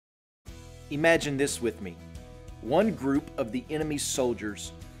Imagine this with me. One group of the enemy's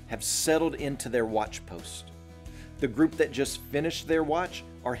soldiers have settled into their watch post. The group that just finished their watch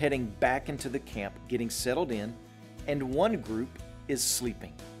are heading back into the camp, getting settled in, and one group is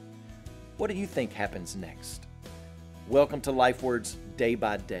sleeping. What do you think happens next? Welcome to Life Words Day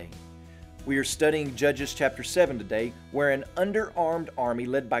by Day. We are studying Judges chapter 7 today, where an underarmed army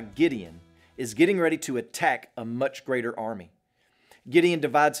led by Gideon is getting ready to attack a much greater army. Gideon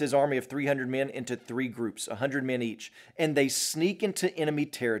divides his army of 300 men into three groups, 100 men each, and they sneak into enemy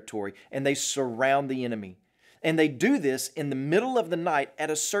territory and they surround the enemy. And they do this in the middle of the night at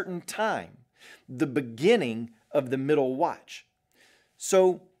a certain time, the beginning of the middle watch.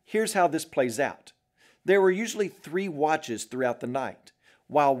 So here's how this plays out. There were usually three watches throughout the night.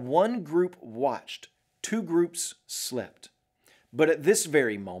 While one group watched, two groups slept. But at this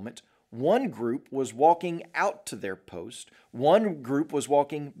very moment, one group was walking out to their post, one group was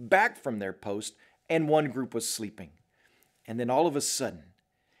walking back from their post, and one group was sleeping. And then all of a sudden,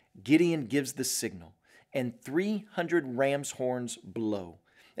 Gideon gives the signal, and 300 ram's horns blow.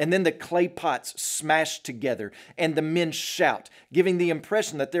 And then the clay pots smash together, and the men shout, giving the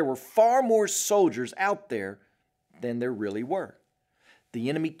impression that there were far more soldiers out there than there really were. The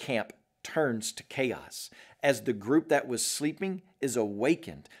enemy camp turns to chaos as the group that was sleeping is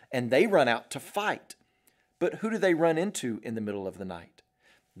awakened, and they run out to fight. But who do they run into in the middle of the night?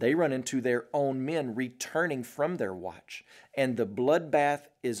 They run into their own men returning from their watch, and the bloodbath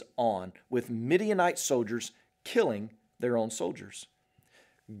is on, with Midianite soldiers killing their own soldiers.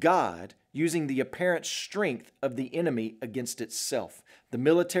 God, using the apparent strength of the enemy against itself, the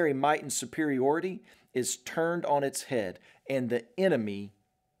military might and superiority is turned on its head, and the enemy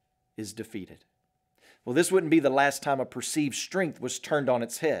is defeated. Well, this wouldn't be the last time a perceived strength was turned on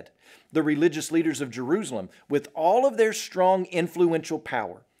its head. The religious leaders of Jerusalem, with all of their strong, influential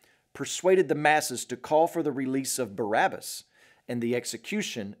power, persuaded the masses to call for the release of Barabbas and the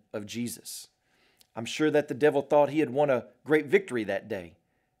execution of Jesus. I'm sure that the devil thought he had won a great victory that day.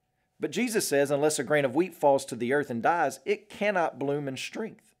 But Jesus says, unless a grain of wheat falls to the earth and dies, it cannot bloom in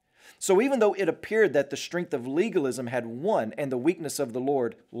strength. So even though it appeared that the strength of legalism had won and the weakness of the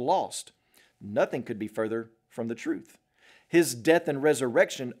Lord lost, nothing could be further from the truth. His death and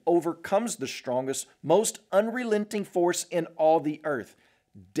resurrection overcomes the strongest, most unrelenting force in all the earth,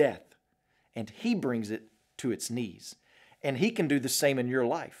 death. And he brings it to its knees. And he can do the same in your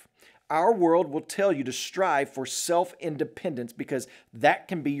life. Our world will tell you to strive for self-independence because that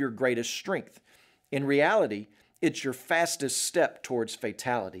can be your greatest strength. In reality, it's your fastest step towards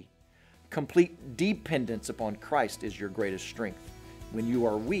fatality. Complete dependence upon Christ is your greatest strength. When you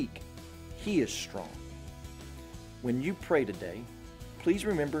are weak, He is strong. When you pray today, please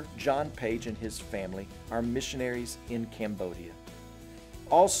remember John Page and his family, our missionaries in Cambodia.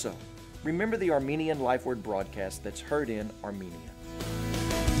 Also, remember the Armenian Life Word broadcast that's heard in Armenia.